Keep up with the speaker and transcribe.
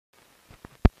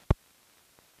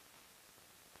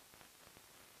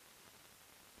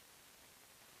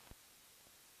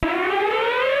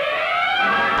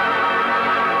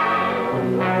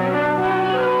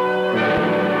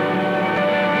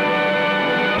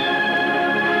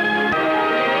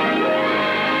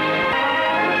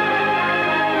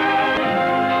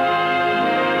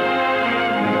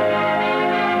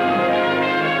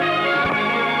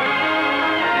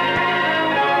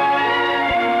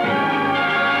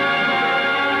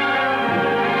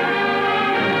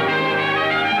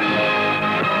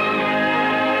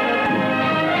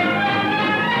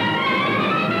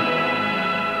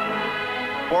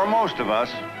most of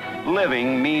us,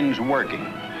 living means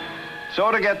working.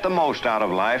 So to get the most out of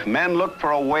life, men looked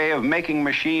for a way of making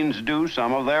machines do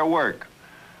some of their work.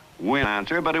 Wind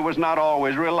answer, but it was not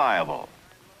always reliable.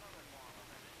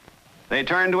 They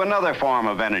turned to another form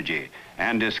of energy,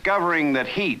 and discovering that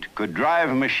heat could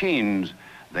drive machines,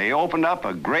 they opened up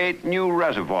a great new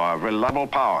reservoir of reliable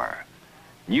power.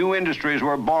 New industries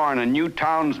were born and new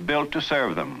towns built to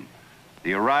serve them.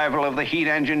 The arrival of the heat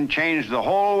engine changed the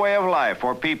whole way of life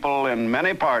for people in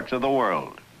many parts of the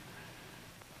world.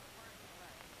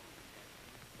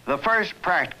 The first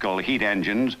practical heat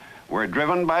engines were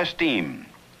driven by steam.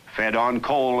 Fed on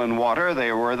coal and water,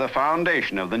 they were the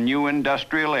foundation of the new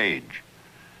industrial age.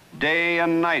 Day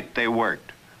and night they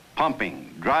worked,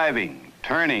 pumping, driving,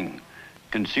 turning,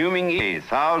 consuming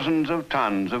thousands of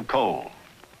tons of coal.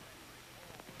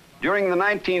 During the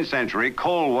 19th century,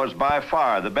 coal was by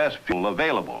far the best fuel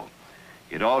available.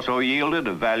 It also yielded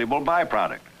a valuable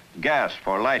byproduct, gas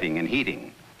for lighting and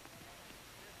heating.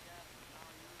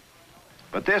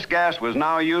 But this gas was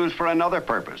now used for another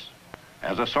purpose,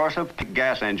 as a source of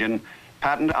gas engine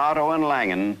patented Otto and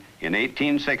Langen in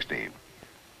 1860.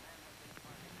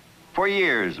 For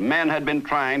years, men had been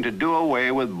trying to do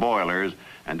away with boilers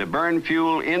and to burn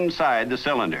fuel inside the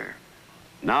cylinder.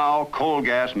 Now, coal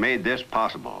gas made this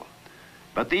possible.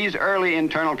 But these early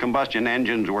internal combustion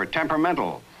engines were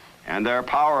temperamental, and their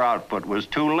power output was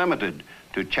too limited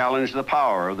to challenge the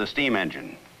power of the steam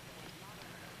engine.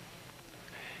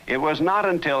 It was not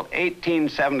until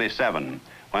 1877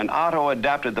 when Otto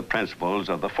adapted the principles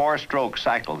of the four-stroke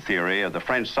cycle theory of the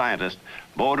French scientist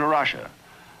Beau de Rocha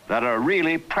that a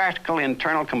really practical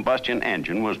internal combustion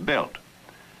engine was built.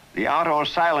 The Otto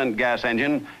silent gas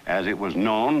engine, as it was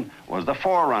known, was the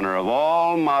forerunner of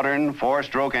all modern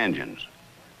four-stroke engines.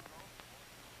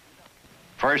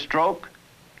 First stroke,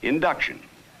 induction.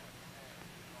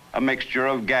 A mixture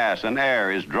of gas and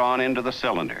air is drawn into the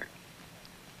cylinder.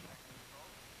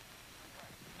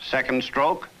 Second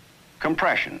stroke,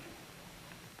 compression.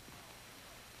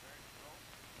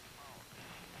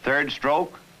 Third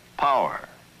stroke, power.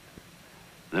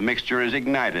 The mixture is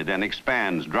ignited and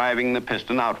expands, driving the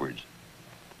piston outwards.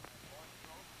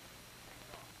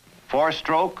 Fourth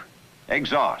stroke,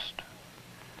 exhaust.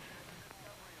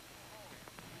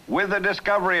 With the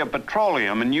discovery of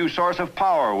petroleum, a new source of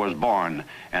power was born,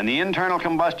 and the internal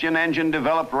combustion engine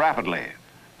developed rapidly.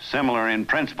 Similar in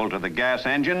principle to the gas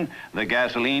engine, the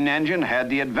gasoline engine had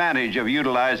the advantage of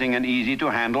utilizing an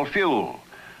easy-to-handle fuel.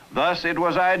 Thus, it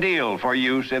was ideal for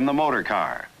use in the motor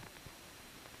car.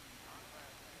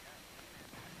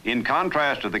 In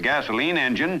contrast to the gasoline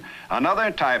engine, another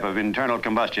type of internal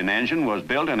combustion engine was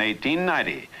built in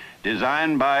 1890.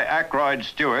 Designed by Ackroyd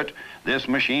Stewart, this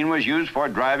machine was used for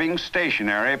driving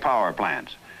stationary power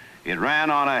plants. It ran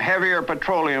on a heavier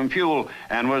petroleum fuel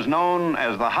and was known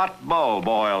as the hot bulb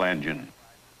oil engine.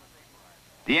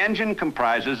 The engine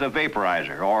comprises a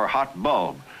vaporizer or hot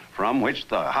bulb from which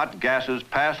the hot gases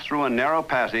pass through a narrow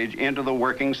passage into the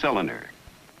working cylinder.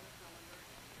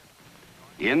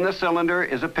 In the cylinder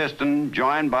is a piston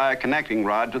joined by a connecting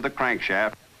rod to the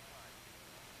crankshaft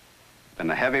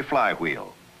and a heavy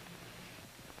flywheel.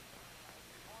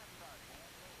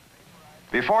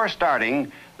 Before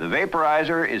starting, the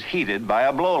vaporizer is heated by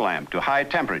a blow lamp to high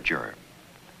temperature.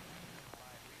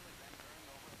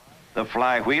 The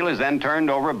flywheel is then turned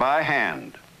over by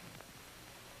hand.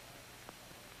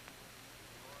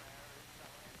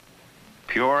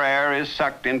 Pure air is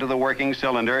sucked into the working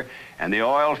cylinder, and the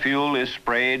oil fuel is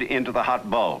sprayed into the hot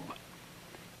bulb.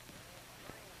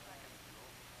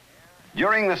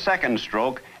 During the second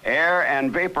stroke, air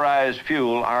and vaporized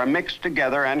fuel are mixed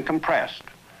together and compressed.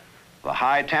 The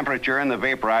high temperature in the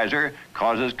vaporizer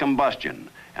causes combustion,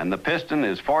 and the piston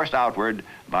is forced outward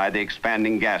by the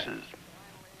expanding gases.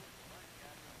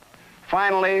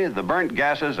 Finally, the burnt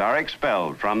gases are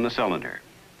expelled from the cylinder.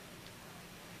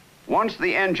 Once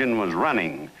the engine was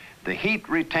running, the heat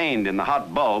retained in the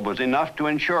hot bulb was enough to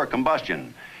ensure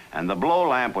combustion, and the blow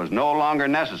lamp was no longer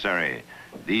necessary.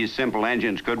 These simple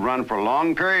engines could run for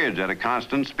long periods at a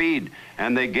constant speed,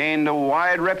 and they gained a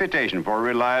wide reputation for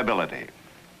reliability.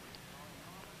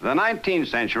 The 19th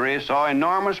century saw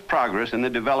enormous progress in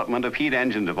the development of heat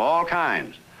engines of all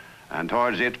kinds, and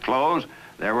towards its close,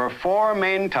 there were four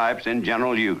main types in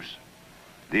general use.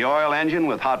 The oil engine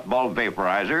with hot bulb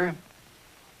vaporizer,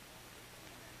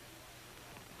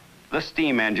 the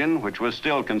steam engine, which was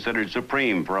still considered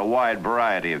supreme for a wide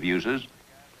variety of uses,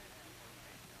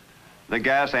 the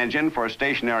gas engine for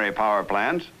stationary power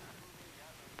plants,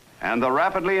 and the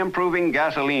rapidly improving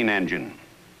gasoline engine.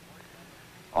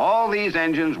 All these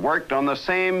engines worked on the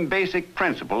same basic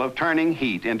principle of turning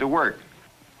heat into work.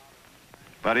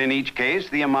 But in each case,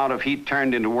 the amount of heat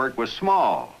turned into work was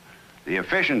small. The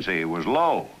efficiency was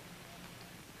low.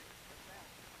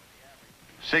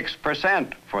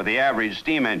 6% for the average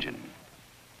steam engine.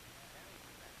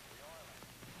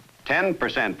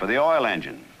 10% for the oil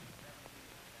engine.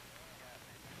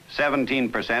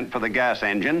 17% for the gas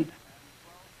engine.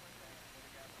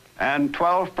 And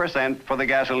 12% for the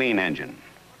gasoline engine.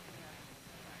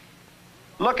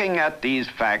 Looking at these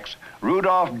facts,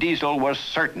 Rudolf Diesel was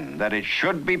certain that it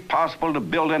should be possible to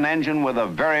build an engine with a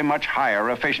very much higher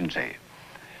efficiency.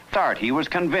 He was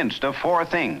convinced of four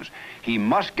things. He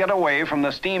must get away from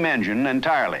the steam engine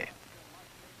entirely.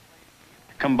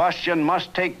 Combustion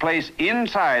must take place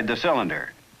inside the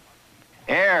cylinder.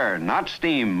 Air, not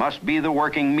steam, must be the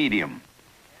working medium.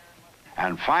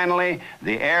 And finally,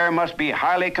 the air must be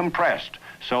highly compressed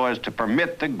so as to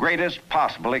permit the greatest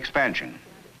possible expansion.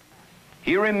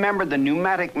 He remembered the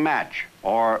pneumatic match,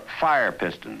 or fire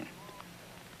piston.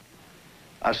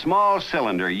 A small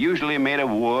cylinder, usually made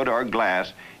of wood or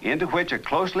glass, into which a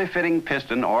closely fitting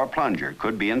piston or plunger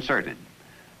could be inserted.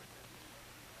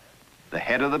 The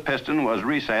head of the piston was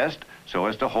recessed so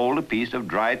as to hold a piece of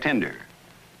dry tinder.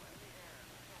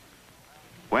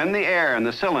 When the air in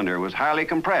the cylinder was highly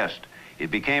compressed,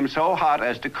 it became so hot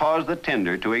as to cause the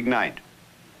tinder to ignite.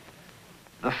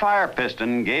 The fire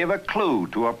piston gave a clue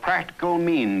to a practical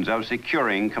means of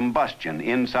securing combustion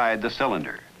inside the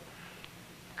cylinder.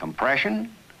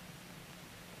 Compression,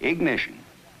 ignition.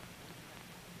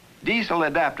 Diesel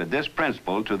adapted this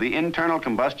principle to the internal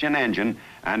combustion engine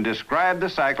and described the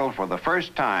cycle for the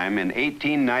first time in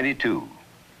 1892.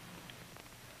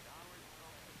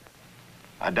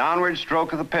 A downward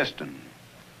stroke of the piston.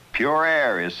 Pure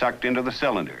air is sucked into the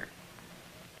cylinder.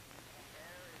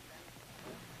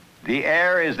 The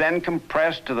air is then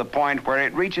compressed to the point where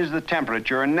it reaches the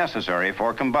temperature necessary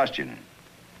for combustion.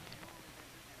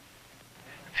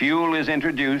 Fuel is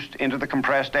introduced into the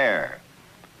compressed air.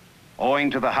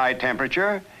 Owing to the high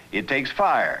temperature, it takes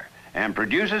fire and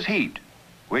produces heat,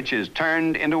 which is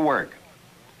turned into work.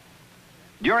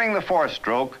 During the fourth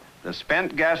stroke, the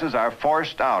spent gases are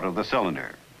forced out of the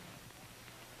cylinder.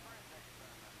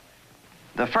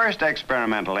 The first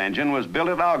experimental engine was built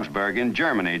at Augsburg in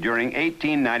Germany during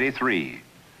 1893.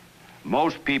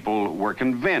 Most people were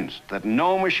convinced that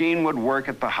no machine would work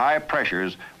at the high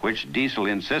pressures which Diesel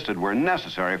insisted were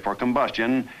necessary for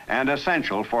combustion and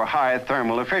essential for high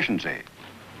thermal efficiency.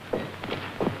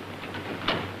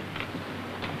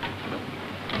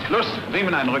 Schluss,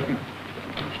 Riemen einrücken.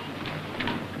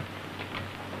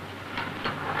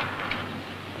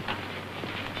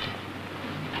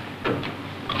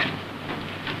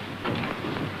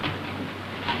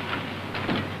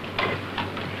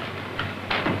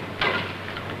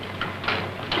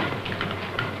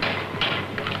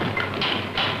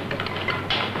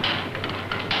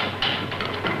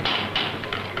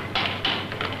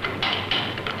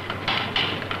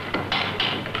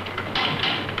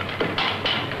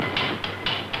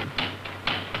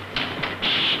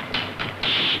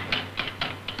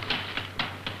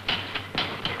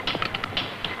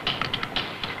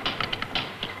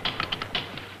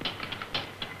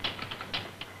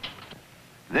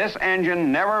 This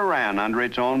engine never ran under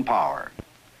its own power.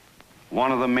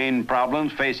 One of the main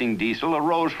problems facing Diesel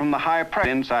arose from the high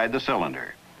pressure inside the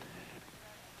cylinder.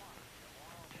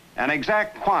 An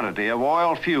exact quantity of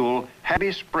oil fuel had to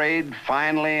be sprayed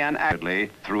finely and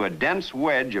accurately through a dense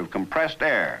wedge of compressed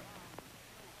air.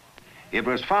 It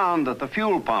was found that the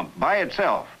fuel pump by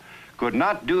itself could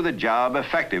not do the job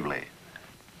effectively.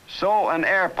 So an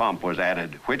air pump was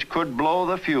added, which could blow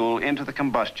the fuel into the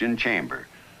combustion chamber.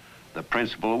 The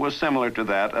principle was similar to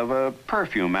that of a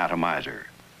perfume atomizer.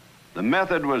 The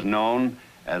method was known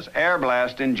as air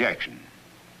blast injection.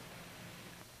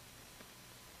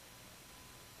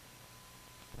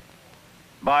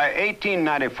 By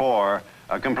 1894,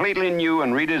 a completely new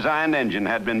and redesigned engine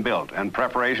had been built, and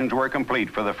preparations were complete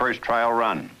for the first trial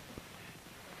run.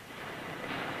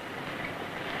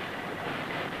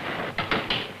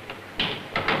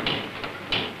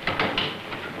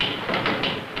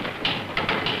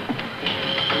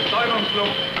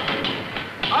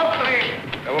 Aufdrehen!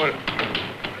 Jawohl.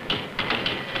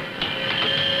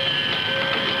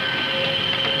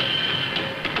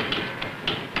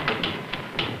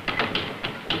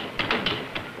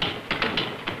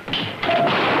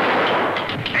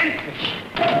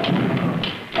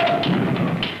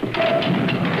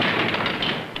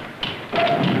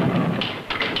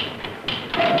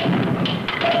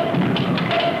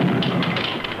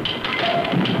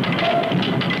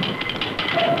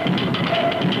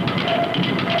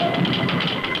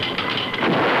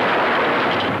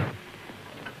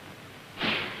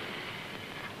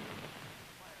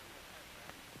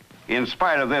 In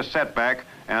spite of this setback,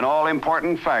 an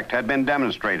all-important fact had been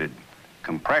demonstrated.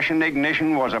 Compression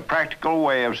ignition was a practical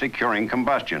way of securing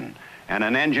combustion, and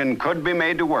an engine could be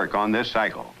made to work on this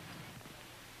cycle.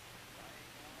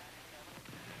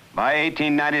 By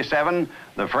 1897,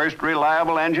 the first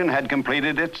reliable engine had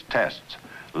completed its tests.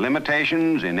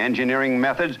 Limitations in engineering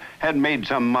methods had made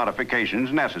some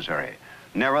modifications necessary.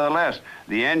 Nevertheless,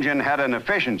 the engine had an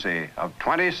efficiency of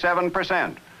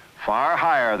 27%, far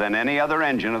higher than any other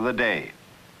engine of the day.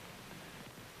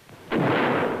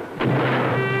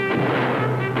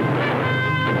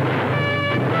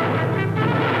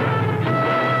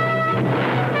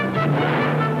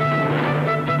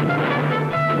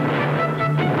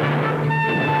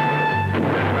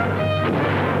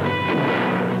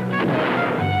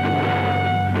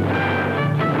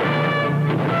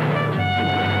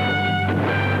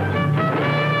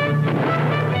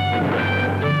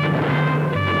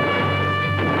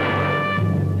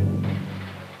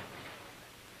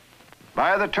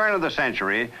 By the turn of the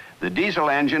century, the diesel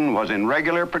engine was in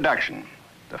regular production.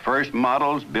 The first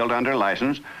models built under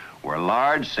license were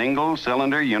large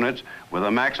single-cylinder units with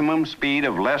a maximum speed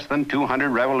of less than 200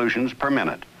 revolutions per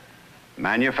minute.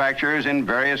 Manufacturers in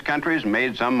various countries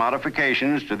made some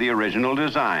modifications to the original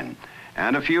design,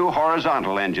 and a few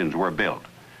horizontal engines were built.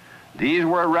 These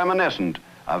were reminiscent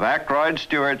of Ackroyd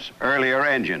Stewart's earlier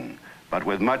engine, but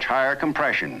with much higher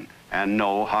compression and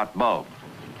no hot bulb.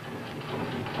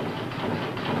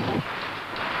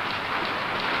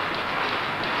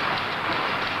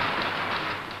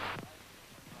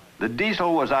 The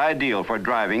diesel was ideal for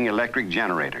driving electric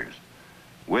generators.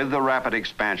 With the rapid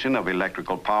expansion of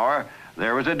electrical power,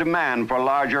 there was a demand for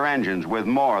larger engines with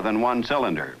more than one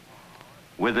cylinder.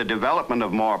 With the development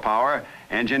of more power,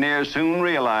 engineers soon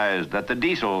realized that the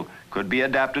diesel could be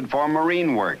adapted for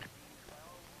marine work.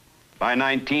 By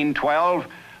 1912,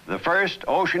 the first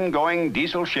ocean-going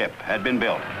diesel ship had been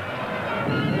built.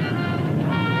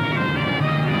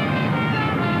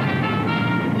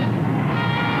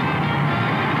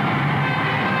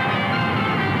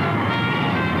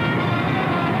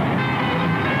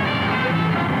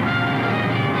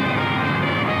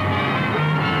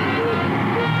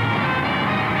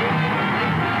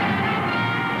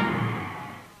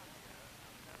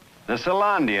 The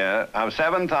Selandia of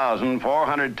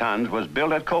 7,400 tons was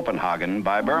built at Copenhagen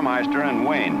by Burmeister and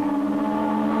Wayne.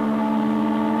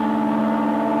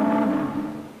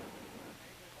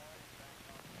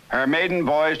 Her maiden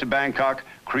voyage to Bangkok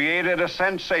created a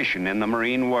sensation in the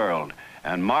marine world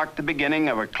and marked the beginning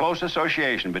of a close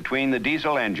association between the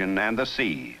diesel engine and the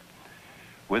sea.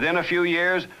 Within a few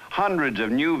years, hundreds of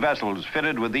new vessels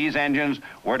fitted with these engines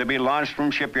were to be launched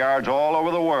from shipyards all over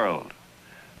the world.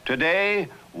 Today,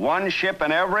 one ship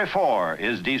in every 4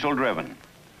 is diesel-driven.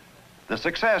 The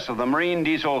success of the marine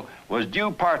diesel was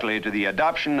due partly to the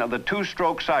adoption of the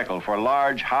 2-stroke cycle for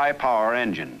large, high-power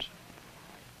engines.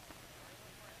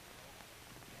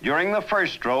 During the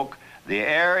first stroke, the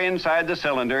air inside the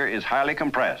cylinder is highly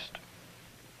compressed.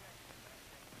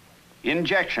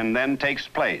 Injection then takes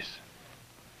place.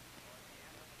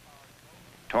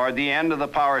 Toward the end of the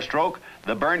power stroke,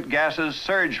 the burnt gases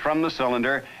surge from the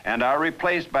cylinder and are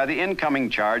replaced by the incoming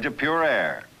charge of pure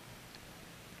air.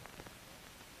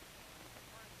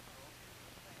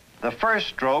 The first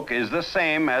stroke is the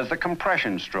same as the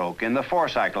compression stroke in the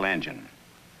 4-cycle engine.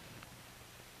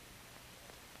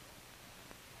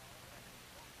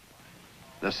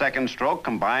 The second stroke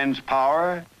combines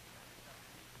power,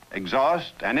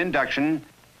 exhaust, and induction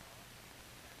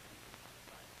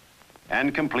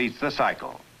and completes the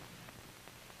cycle.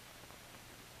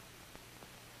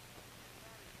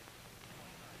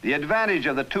 The advantage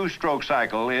of the 2-stroke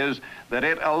cycle is that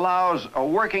it allows a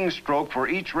working stroke for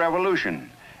each revolution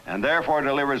and therefore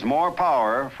delivers more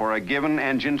power for a given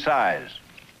engine size.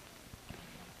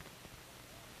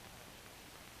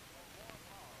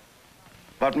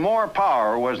 But more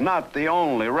power was not the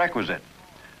only requisite.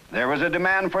 There was a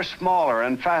demand for smaller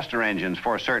and faster engines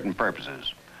for certain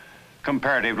purposes.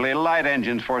 Comparatively light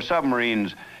engines for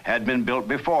submarines had been built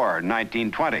before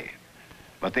 1920.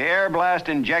 But the air blast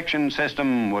injection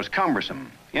system was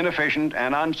cumbersome, inefficient,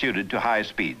 and unsuited to high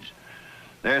speeds.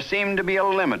 There seemed to be a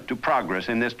limit to progress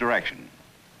in this direction.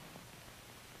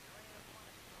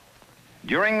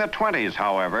 During the 20s,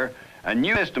 however, a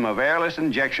new system of airless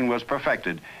injection was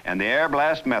perfected, and the air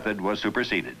blast method was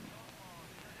superseded.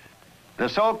 The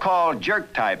so-called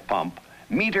jerk-type pump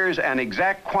meters an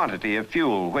exact quantity of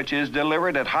fuel which is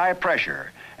delivered at high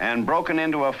pressure and broken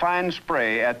into a fine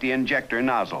spray at the injector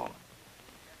nozzle.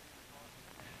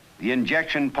 The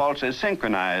injection pulse is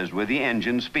synchronized with the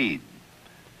engine speed.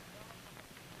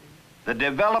 The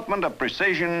development of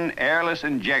precision airless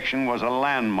injection was a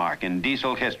landmark in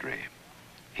diesel history.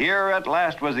 Here at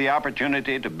last was the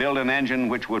opportunity to build an engine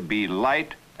which would be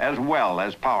light as well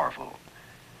as powerful.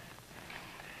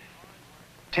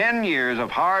 10 years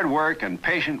of hard work and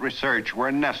patient research were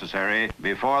necessary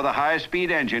before the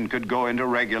high-speed engine could go into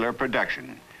regular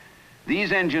production.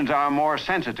 These engines are more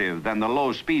sensitive than the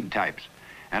low-speed types,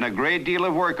 and a great deal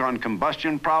of work on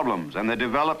combustion problems and the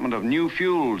development of new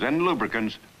fuels and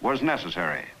lubricants was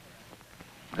necessary.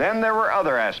 Then there were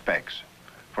other aspects.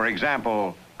 For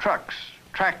example, trucks,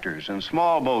 tractors, and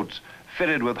small boats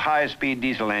fitted with high-speed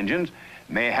diesel engines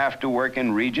may have to work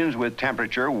in regions with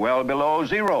temperature well below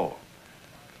zero.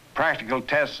 Practical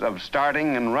tests of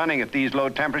starting and running at these low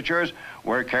temperatures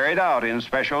were carried out in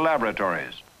special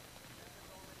laboratories.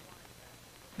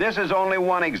 This is only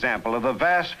one example of the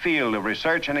vast field of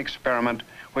research and experiment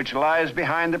which lies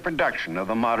behind the production of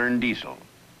the modern diesel.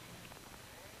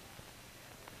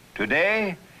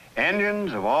 Today,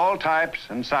 engines of all types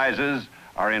and sizes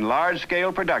are in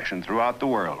large-scale production throughout the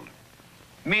world.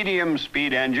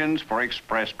 Medium-speed engines for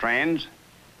express trains,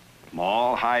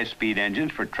 small high-speed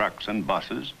engines for trucks and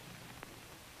buses,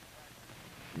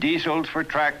 diesels for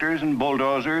tractors and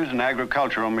bulldozers and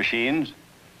agricultural machines,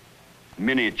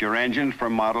 miniature engines for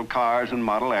model cars and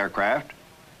model aircraft,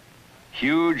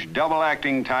 huge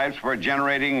double-acting types for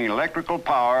generating electrical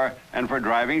power and for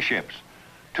driving ships,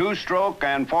 two-stroke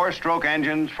and four-stroke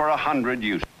engines for 100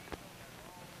 uses.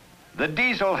 The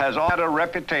diesel has had a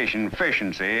reputation for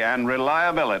efficiency and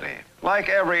reliability. Like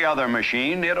every other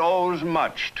machine, it owes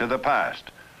much to the past.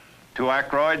 To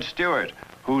Ackroyd Stewart,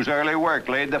 whose early work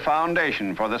laid the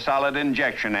foundation for the solid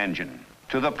injection engine.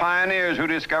 To the pioneers who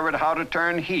discovered how to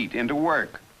turn heat into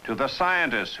work. To the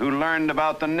scientists who learned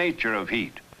about the nature of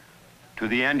heat. To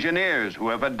the engineers who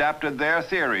have adapted their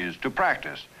theories to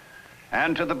practice.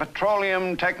 And to the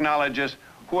petroleum technologists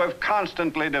who have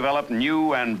constantly developed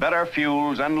new and better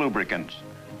fuels and lubricants.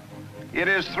 It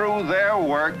is through their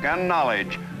work and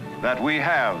knowledge that we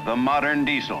have the modern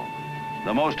diesel,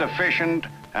 the most efficient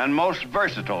and most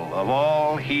versatile of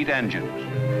all heat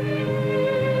engines.